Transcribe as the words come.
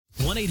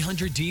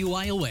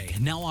1-800-DUIOA,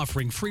 now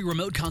offering free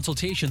remote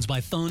consultations by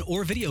phone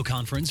or video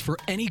conference for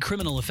any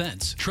criminal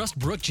offense. Trust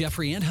Brooke,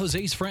 Jeffrey, and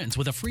Jose's friends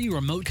with a free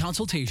remote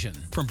consultation.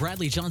 From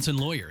Bradley Johnson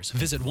Lawyers,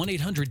 visit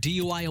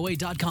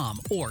 1-800-DUIOA.com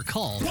or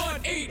call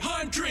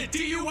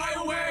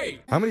 1-800-DUIOA.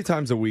 How many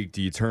times a week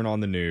do you turn on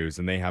the news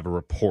and they have a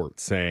report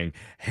saying,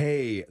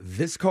 hey,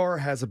 this car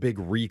has a big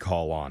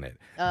recall on it.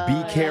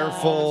 Be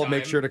careful.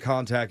 Make sure to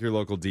contact your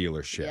local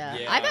dealership. Yeah.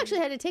 I've actually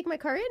had to take my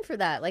car in for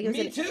that. Like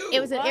Me too. It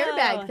was an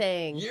airbag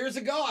thing. Years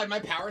ago, my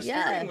power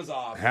steering was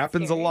off.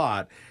 Happens a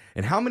lot.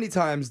 And how many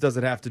times does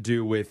it have to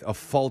do with a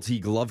faulty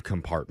glove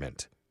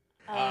compartment?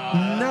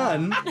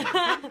 None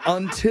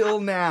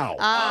until now.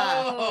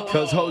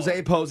 Because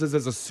Jose poses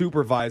as a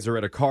supervisor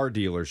at a car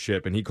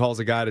dealership, and he calls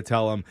a guy to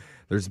tell him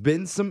there's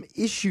been some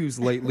issues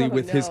lately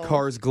with his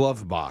car's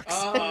glove box.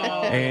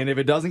 And if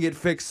it doesn't get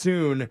fixed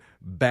soon,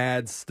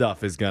 bad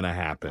stuff is going to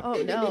happen.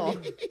 Oh, no.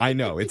 I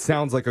know. It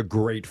sounds like a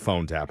great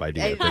phone tap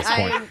idea at this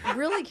point. I'm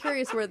really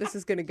curious where this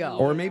is going to go.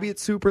 Or maybe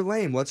it's super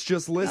lame. Let's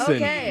just listen.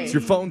 Okay. It's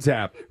your phone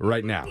tap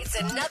right now. It's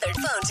another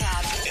phone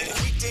tap.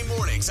 Weekday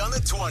mornings on the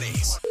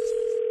 20s.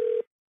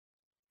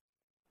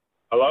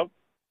 Hello?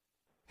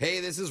 Hey,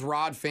 this is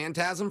Rod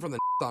Phantasm from the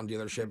Nissan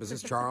dealership. Is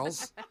this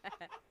Charles?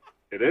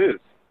 It is.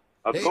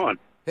 How's it going?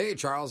 Hey,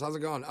 Charles. How's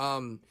it going?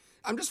 I'm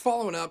just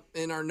following up.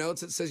 In our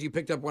notes, it says you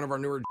picked up one of our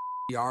newer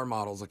GR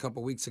models a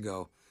couple weeks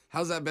ago.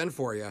 How's that been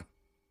for you?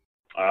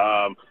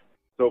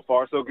 So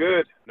far, so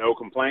good. No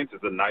complaints.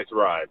 It's a nice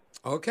ride.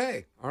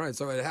 Okay. All right.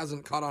 So it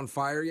hasn't caught on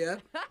fire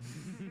yet?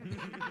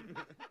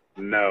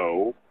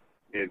 No.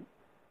 It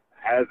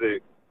has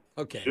it.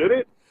 Okay. Should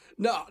it?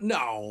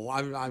 No.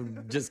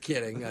 I'm just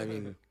kidding. I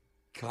mean,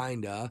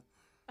 kinda.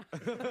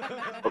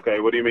 Okay,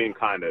 what do you mean,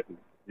 kinda?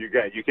 You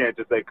can't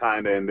just say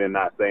kinda and then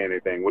not say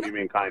anything. What do you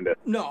mean, kinda?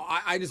 No,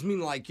 I just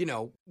mean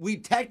we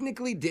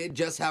technically did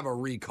just have a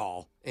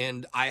recall.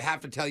 And I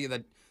have to tell you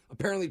that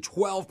apparently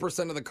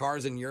 12% of the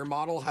cars in your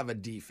model have a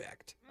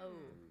defect.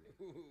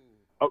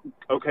 Oh,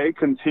 okay,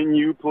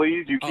 continue,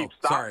 please. You keep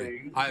stopping.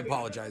 Sorry. I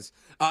apologize.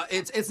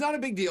 It's not a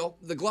big deal.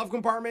 The glove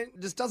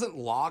compartment just doesn't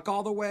lock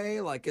all the way.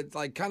 Like it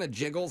kind of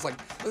jiggles. Like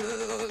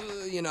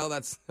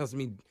that's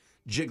me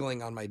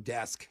jiggling on my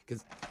desk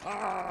because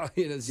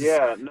it's just,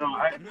 Yeah, no,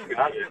 I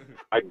got it.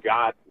 I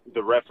got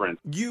the reference.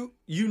 You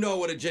know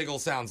what a jiggle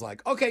sounds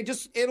like. Okay,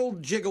 it'll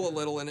jiggle a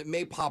little and it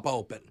may pop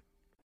open.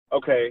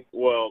 Okay,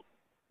 well,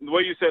 the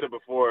way you said it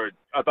before,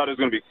 I thought it was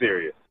going to be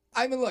serious.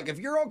 I mean, look, if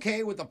you're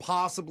okay with a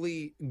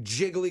possibly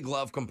jiggly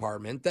glove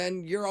compartment,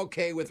 then you're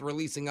okay with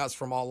releasing us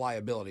from all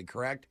liability,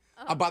 correct?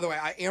 By the way,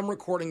 I am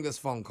recording this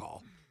phone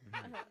call.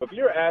 If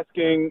you're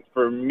asking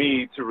for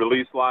me to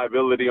release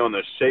liability on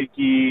the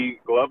shaky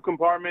glove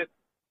compartment,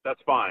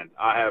 that's fine.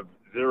 I have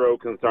zero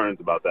concerns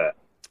about that.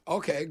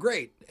 Okay,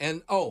 great.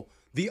 And,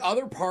 the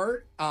other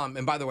part,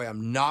 and by the way,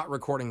 I'm not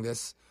recording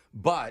this,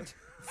 but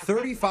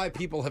 35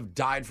 people have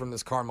died from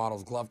this car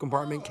model's glove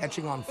compartment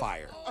catching on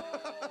fire.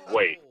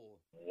 Wait.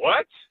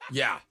 What?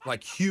 Yeah,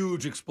 like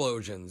huge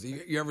explosions.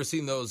 You ever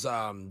seen those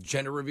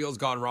gender reveals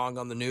gone wrong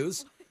on the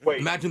news? Wait.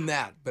 Imagine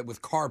that, but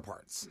with car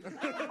parts.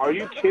 Are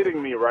you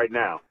kidding me right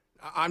now?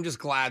 I'm just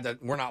glad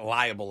that we're not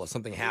liable if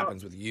something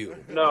happens with you.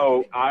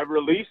 No, I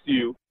released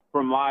you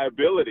from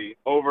liability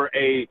over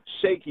a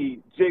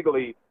shaky,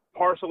 jiggly,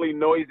 partially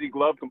noisy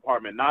glove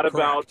compartment. Not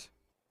about... Correct.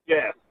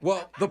 Yes.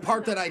 Well, the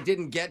part that I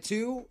didn't get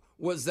to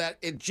was that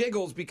it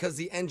jiggles because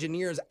the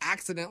engineers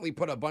accidentally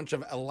put a bunch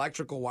of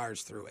electrical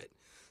wires through it.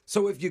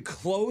 So if you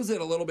close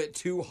it a little bit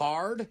too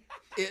hard,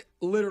 it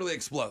literally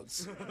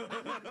explodes.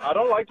 I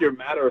don't like your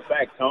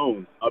matter-of-fact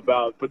tone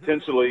about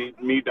potentially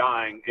me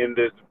dying in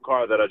this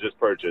car that I just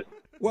purchased.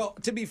 Well,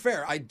 to be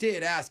fair, I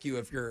did ask you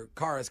if your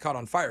car has caught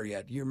on fire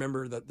yet. Do you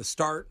remember the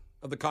start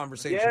of the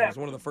conversation? Yeah, was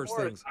one of the first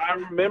things. I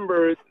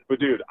remember, but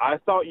dude, I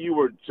thought you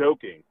were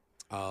joking.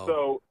 Oh.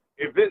 So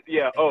if this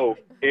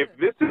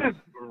is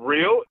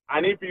real,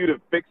 I need for you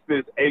to fix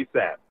this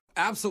ASAP.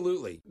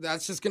 Absolutely.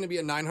 That's just going to be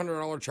a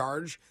 $900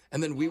 charge,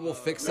 and then we will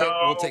fix it. No.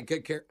 We'll take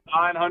good care.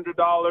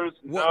 $900?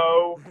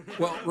 No.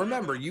 Well,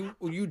 remember, you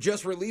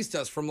just released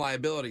us from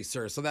liability,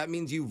 sir. So that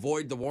means you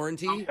void the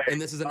warranty,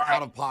 and this is an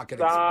out-of-pocket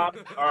Stop.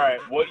 All right.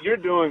 What you're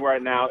doing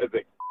right now is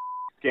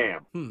a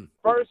scam.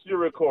 First, you're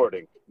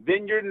recording.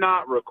 Then you're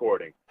not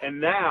recording. And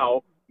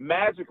now,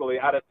 magically,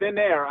 out of thin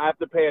air, I have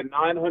to pay a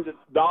 $900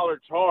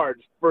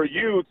 charge for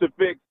you to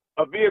fix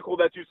a vehicle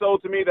that you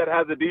sold to me that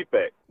has a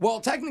defect. Well,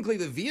 technically,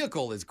 the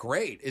vehicle is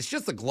great. It's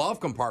just the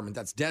glove compartment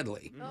that's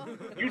deadly.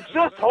 You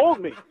just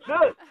told me,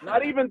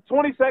 not even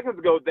 20 seconds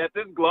ago, that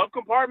this glove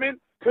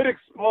compartment could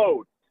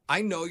explode.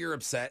 I know you're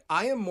upset.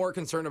 I am more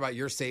concerned about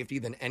your safety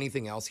than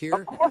anything else here.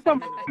 Of course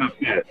I'm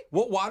upset.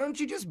 Well, why don't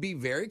you just be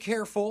very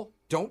careful?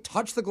 Don't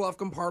touch the glove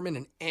compartment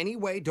in any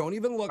way. Don't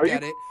even look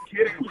at it.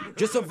 Kidding me?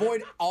 Just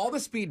avoid all the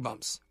speed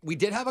bumps. We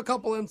did have a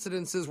couple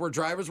incidences where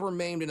drivers were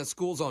maimed in a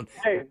school zone.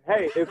 Hey,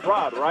 it's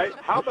Rod, right?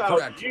 How about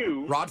Correct.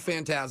 you? Rod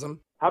Phantasm.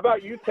 How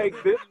about you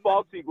take this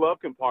faulty glove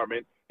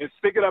compartment and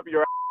stick it up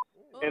your ass?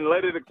 and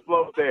let it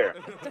explode there.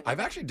 I've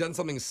actually done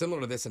something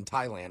similar to this in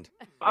Thailand.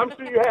 I'm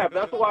sure you have.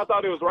 That's why I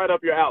thought it was right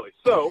up your alley.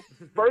 So,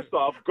 first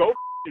off, go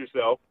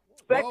yourself.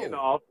 Second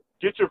off,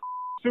 get your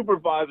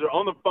supervisor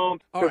on the phone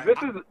because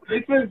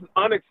this is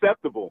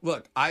unacceptable.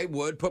 Look, I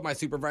would put my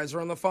supervisor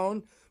on the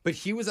phone, but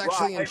he was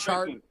actually in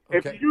charge.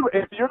 If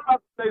you're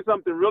about to say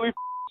something really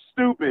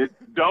stupid,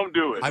 don't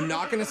do it. I'm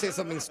not going to say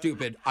something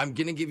stupid. I'm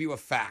going to give you a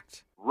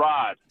fact.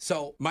 Rod.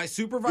 So my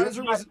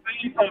supervisor was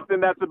saying something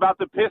that's about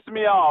to piss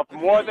me off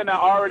more than I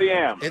already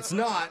am. It's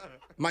not.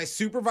 My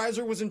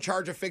supervisor was in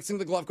charge of fixing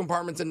the glove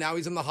compartments, and now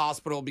he's in the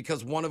hospital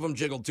because one of them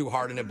jiggled too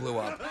hard and it blew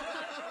up.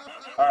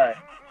 All right.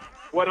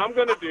 What I'm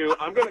going to do,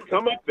 I'm going to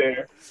come up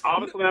there.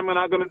 Obviously, I'm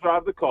not going to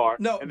drive the car.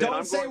 No,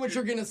 don't say what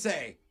you're going to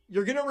say.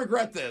 You're going to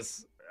regret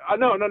this.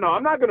 No.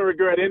 I'm not going to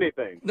regret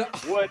anything. No,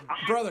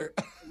 brother.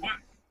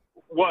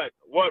 What,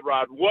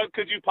 Rod? What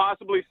could you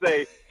possibly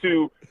say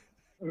to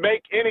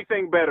make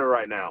anything better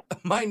right now?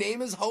 My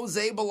name is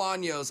Jose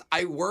Bolaños.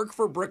 I work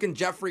for Brooke and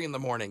Jeffrey in the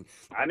morning.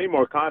 I need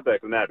more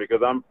context than that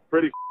because I'm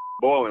pretty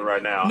boiling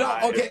right now. No,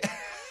 okay.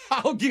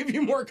 I'll give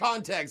you more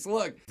context.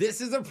 Look, this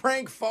is a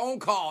prank phone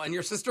call, and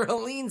your sister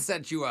Helene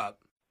set you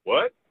up.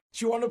 What?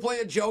 She wanted to play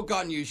a joke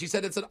on you. She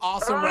said it's an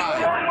awesome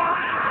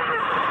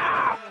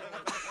ride.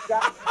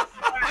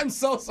 I'm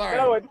so sorry.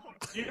 No,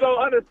 you don't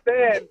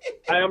understand.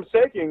 I am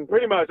shaking.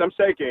 Pretty much, I'm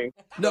shaking.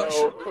 No,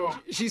 so,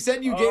 she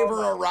said you gave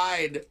her a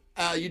ride.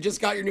 You just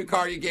got your new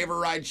car. You gave her a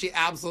ride. She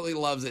absolutely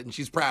loves it, and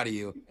she's proud of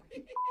you.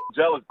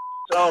 Jealous.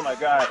 Oh, my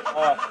God.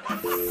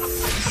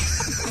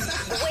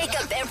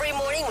 Wake up every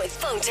morning with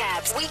phone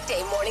taps.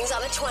 Weekday mornings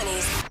on the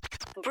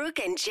 20s. Brooke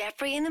and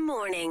Jeffrey in the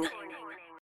morning.